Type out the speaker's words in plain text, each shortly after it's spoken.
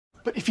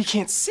But if he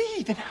can't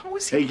see, then how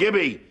is he? Hey,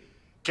 Gibby,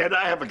 can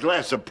I have a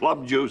glass of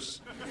plum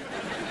juice?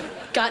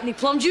 Got any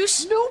plum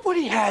juice?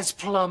 Nobody has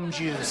plum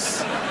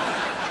juice.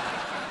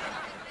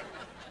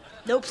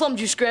 No plum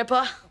juice,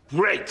 Grandpa.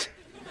 Great.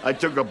 I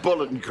took a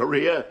bullet in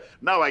Korea.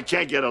 Now I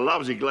can't get a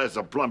lousy glass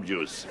of plum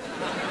juice.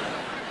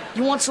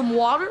 You want some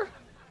water?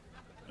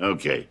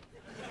 Okay.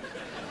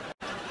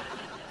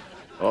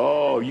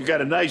 Oh, you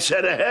got a nice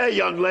head of hair,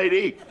 young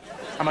lady.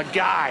 I'm a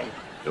guy.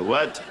 The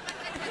what?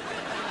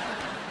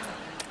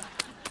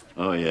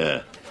 Oh,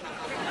 yeah.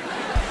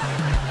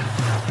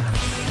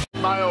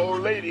 My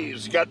old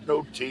lady's got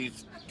no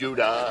teeth,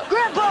 Judah.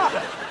 Grandpa!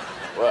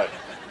 What?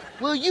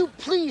 Will you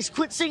please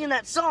quit singing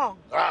that song?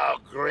 Oh,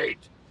 great.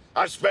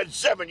 I spent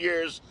 7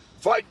 years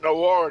fighting a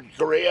war in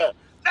Korea.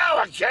 Now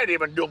I can't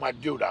even do my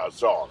Judah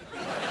song.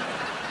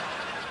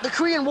 The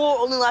Korean War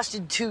only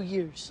lasted 2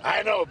 years.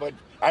 I know, but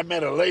I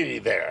met a lady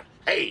there.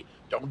 Hey,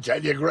 don't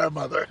tell your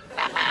grandmother.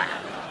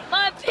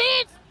 My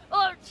pants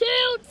are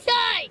too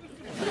tight.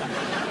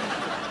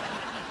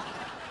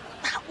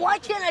 Why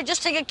can't I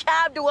just take a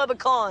cab to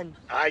Webicon?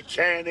 I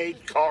can't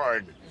eat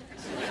corn.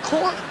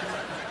 Corn?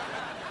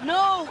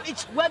 No,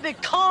 it's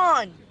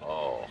Webicon.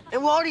 Oh.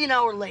 And we're already an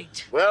hour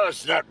late. Well,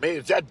 it's not me.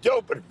 It's that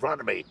dope in front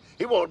of me.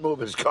 He won't move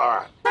his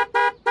car.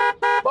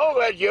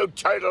 Move it, you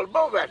turtle.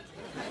 Move it.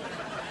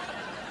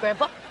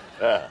 Grandpa?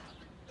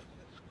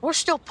 We're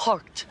still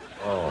parked.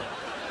 Oh.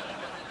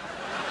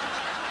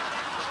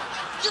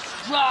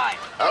 Just drive.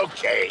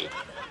 Okay.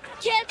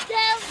 Can't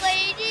tell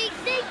lady,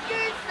 think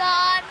you're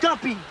son.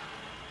 Guppy.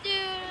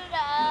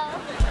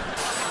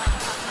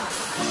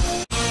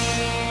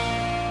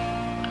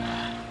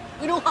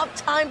 We don't have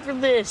time for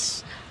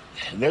this.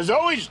 And there's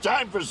always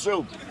time for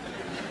soup.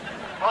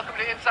 Welcome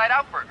to Inside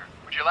Out Burger.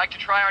 Would you like to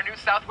try our new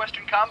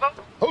Southwestern combo?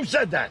 Who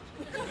said that?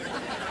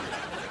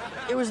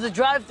 It was the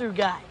drive-through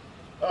guy.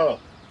 Oh.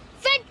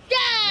 French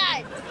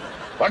fries!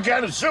 What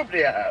kind of soup do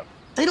you have?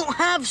 They don't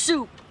have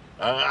soup.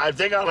 I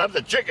think I'll have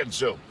the chicken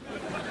soup.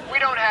 We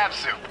don't have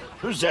soup.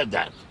 Who said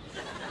that?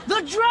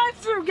 The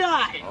drive-through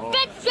guy. Oh.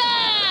 French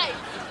fries!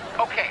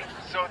 Okay,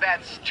 so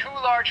that's 2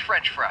 large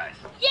French fries.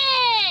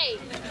 Yay!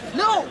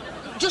 No,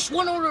 just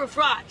one order of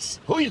fries.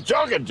 Who are you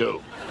talking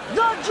to?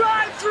 The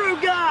drive-through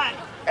guy.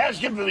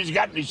 Ask him if he's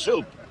got any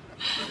soup.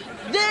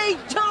 They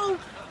don't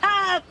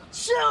have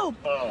soup.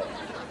 Oh.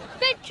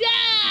 French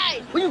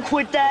fries! Will you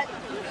quit that?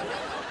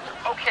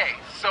 Okay,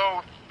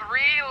 so 3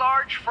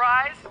 large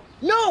fries?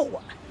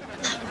 No.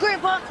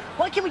 Grandpa,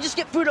 why can't we just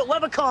get food at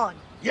Webicon?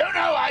 You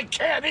know I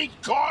can't eat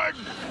corn.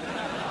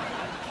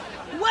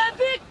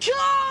 Webicon!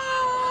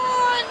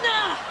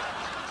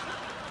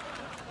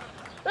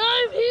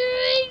 I'm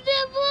hearing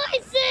the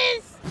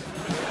voices!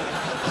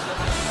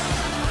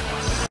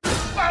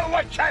 Well,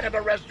 what kind of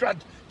a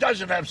restaurant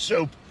doesn't have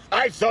soup?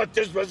 I thought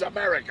this was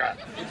America.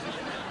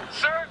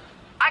 Sir,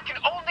 I can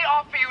only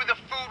offer you the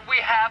food we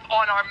have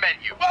on our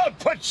menu. Well,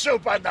 put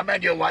soup on the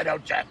menu, why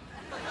don't you?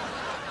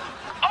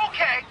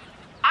 Okay,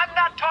 I'm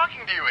not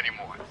talking to you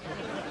anymore.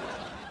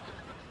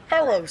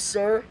 Hello,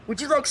 sir.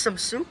 Would you like some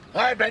soup?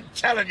 I've been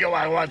telling you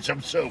I want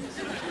some soup.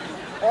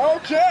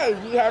 Okay,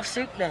 we have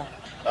soup now.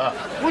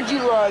 Would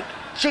you like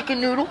chicken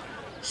noodle,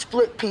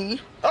 split pea?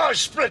 Oh,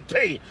 split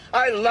pea.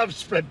 I love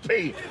split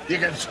pea. You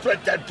can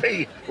split that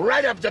pea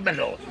right up the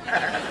middle.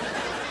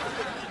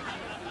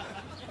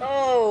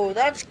 Oh,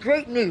 that's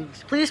great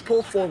news. Please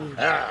pull forward.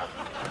 French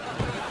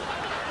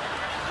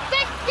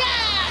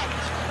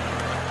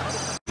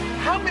fries!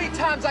 How many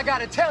times I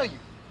gotta tell you?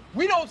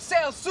 We don't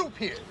sell soup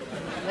here.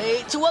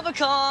 Wait to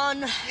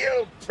Webicon.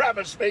 You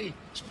promised me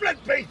split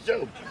pea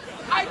soup.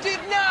 I did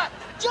not.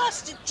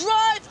 Just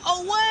drive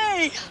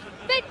away.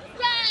 French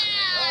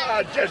fries!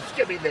 Oh, just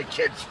give me the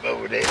kids'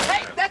 food.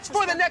 Hey, that's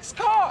for the next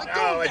car.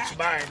 No, it's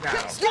mine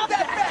now. Stop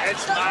that.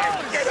 It's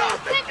mine. Get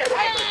off it. Get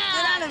off it.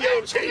 Get out of You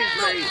here. tease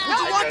me.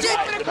 You want it?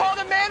 I'm gonna call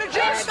the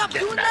manager. Stop Get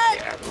doing out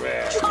that. of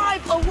here.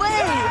 Drive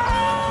away.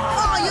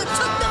 Oh, you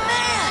took the